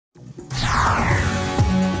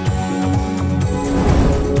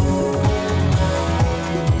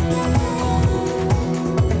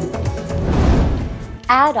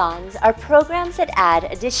Add-ons are programs that add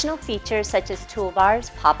additional features such as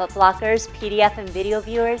toolbars, pop-up blockers, PDF and video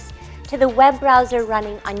viewers to the web browser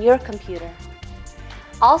running on your computer.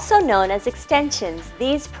 Also known as extensions,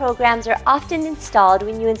 these programs are often installed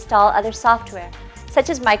when you install other software, such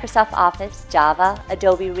as Microsoft Office, Java,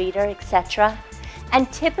 Adobe Reader, etc.,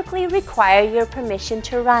 and typically require your permission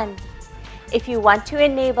to run. If you want to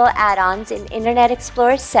enable add-ons in Internet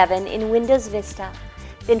Explorer 7 in Windows Vista,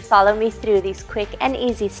 then follow me through these quick and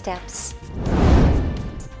easy steps.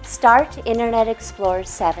 Start Internet Explorer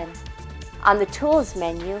 7. On the Tools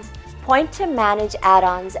menu, point to Manage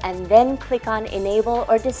Add-ons and then click on Enable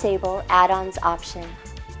or Disable Add-ons option.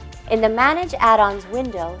 In the Manage Add-ons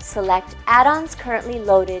window, select Add-ons currently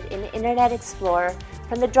loaded in Internet Explorer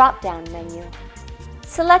from the drop-down menu.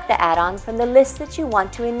 Select the add-on from the list that you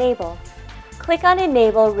want to enable. Click on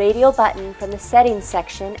Enable Radio button from the Settings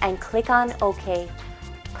section and click on OK.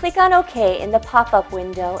 Click on OK in the pop-up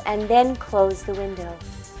window and then close the window.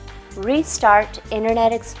 Restart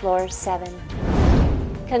Internet Explorer 7.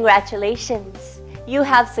 Congratulations! You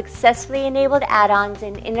have successfully enabled add-ons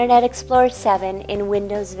in Internet Explorer 7 in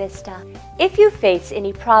Windows Vista. If you face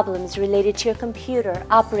any problems related to your computer,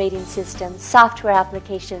 operating system, software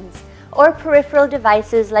applications, or peripheral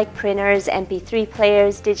devices like printers, MP3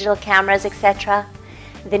 players, digital cameras, etc.,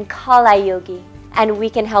 then call iYogi and we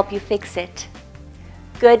can help you fix it.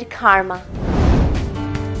 Good karma.